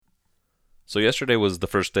So yesterday was the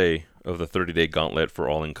first day of the 30-day gauntlet for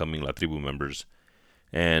all incoming La Tribu members.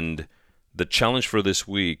 And the challenge for this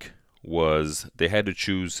week was they had to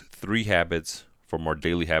choose 3 habits from our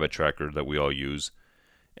daily habit tracker that we all use.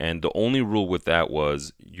 And the only rule with that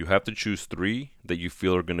was you have to choose 3 that you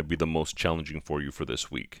feel are going to be the most challenging for you for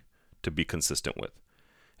this week to be consistent with.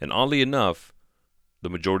 And oddly enough, the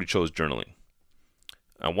majority chose journaling.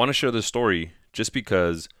 I want to share this story just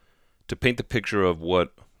because to paint the picture of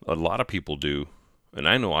what a lot of people do, and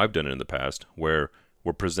I know I've done it in the past, where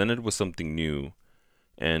we're presented with something new,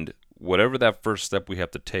 and whatever that first step we have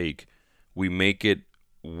to take, we make it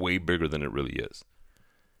way bigger than it really is.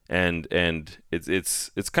 And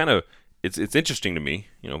it's kind of it's interesting to me,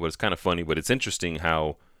 but it's kind of funny. But it's interesting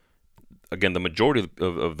how, again, the majority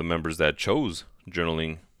of the members that chose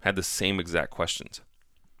journaling had the same exact questions.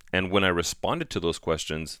 And when I responded to those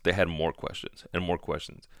questions, they had more questions and more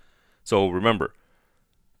questions. So remember,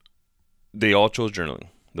 they all chose journaling.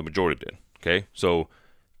 The majority did. Okay. So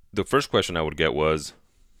the first question I would get was,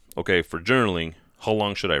 okay, for journaling, how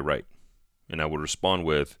long should I write? And I would respond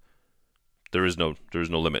with, there is no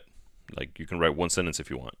limit. Like, you can write 1 sentence if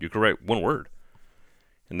you want. You can write 1 word.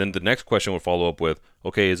 And then the next question would follow up with,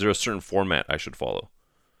 okay, is there a certain format I should follow?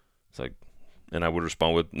 It's like, and I would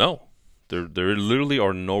respond with, no. There literally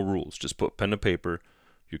are no rules. Just put pen to paper.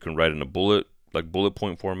 You can write in a bullet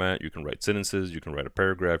point format. You can write sentences. You can write a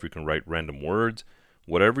paragraph. You can write random words.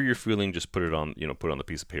 Whatever you're feeling, just put it on the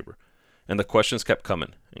piece of paper. And the questions kept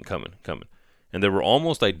coming and coming, and they were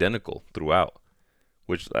almost identical throughout,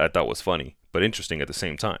 which I thought was funny but interesting at the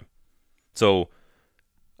same time. So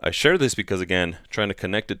I share this because, again, trying to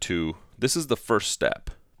connect it to, this is the first step.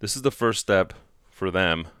 This is the first step for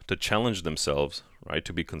them to challenge themselves, right,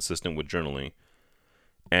 to be consistent with journaling.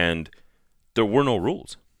 And there were no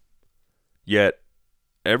rules. Yet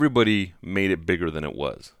everybody made it bigger than it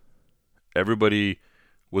was. Everybody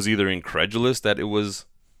was either incredulous that it was,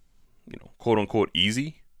 quote unquote,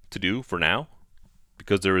 easy to do for now,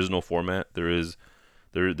 because there is no format. There is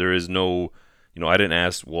no, I didn't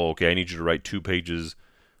ask, well, okay, I need you to write 2 pages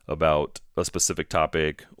about a specific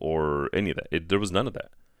topic or any of that. There was none of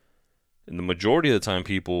that. And the majority of the time,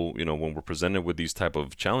 people, when we're presented with these type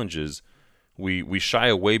of challenges, we shy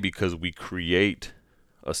away because we create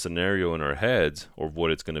a scenario in our heads of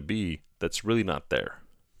what it's going to be that's really not there.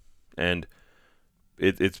 And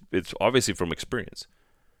it's obviously from experience.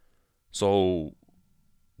 So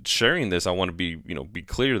sharing this, I want to be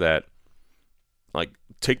clear that, like,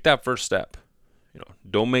 take that first step.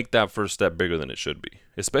 Don't make that first step bigger than it should be,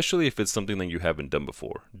 especially if it's something that you haven't done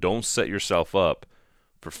before. Don't set yourself up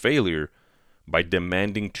for failure by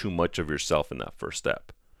demanding too much of yourself in that first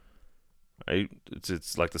step. Right?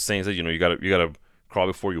 It's like the saying says, you gotta crawl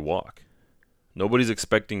before you walk. Nobody's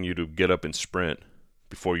expecting you to get up and sprint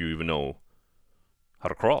before you even know how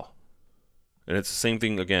to crawl. And it's the same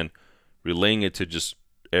thing, again, relaying it to just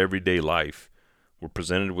everyday life. We're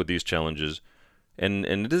presented with these challenges, and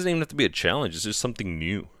it doesn't even have to be a challenge. It's just something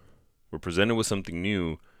new. We're presented with something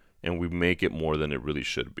new, and we make it more than it really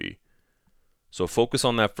should be. So focus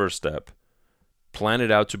on that first step. Plan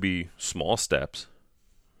it out to be small steps.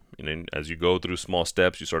 And then as you go through small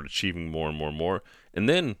steps, you start achieving more and more and more. And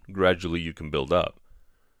then gradually you can build up.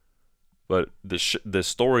 But the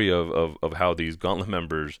story of how these Gauntlet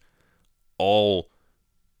members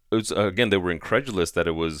again, they were incredulous that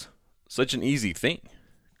it was such an easy thing.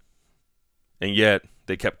 And yet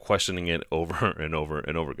they kept questioning it over and over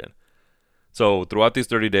and over again. So throughout these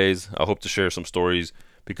 30 days, I hope to share some stories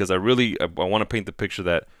because I want to paint the picture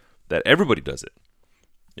that everybody does it.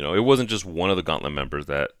 It wasn't just one of the Gauntlet members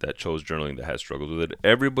that chose journaling that had struggled with it.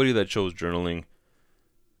 Everybody that chose journaling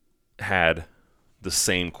had the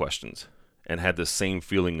same questions and had the same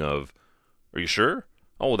feeling of, are you sure?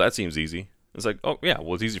 Oh, well, that seems easy. It's like, oh, yeah,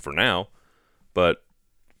 well, it's easy for now, but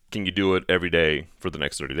can you do it every day for the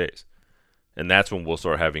next 30 days? And that's when we'll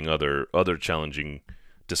start having other challenging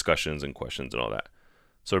discussions and questions and all that.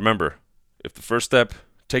 So remember,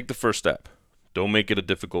 take the first step. Don't make it a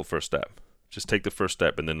difficult first step. Just take the first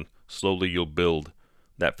step, and then slowly you'll build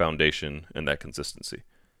that foundation and that consistency.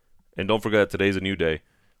 And don't forget that today's a new day,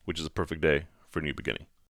 which is a perfect day for a new beginning.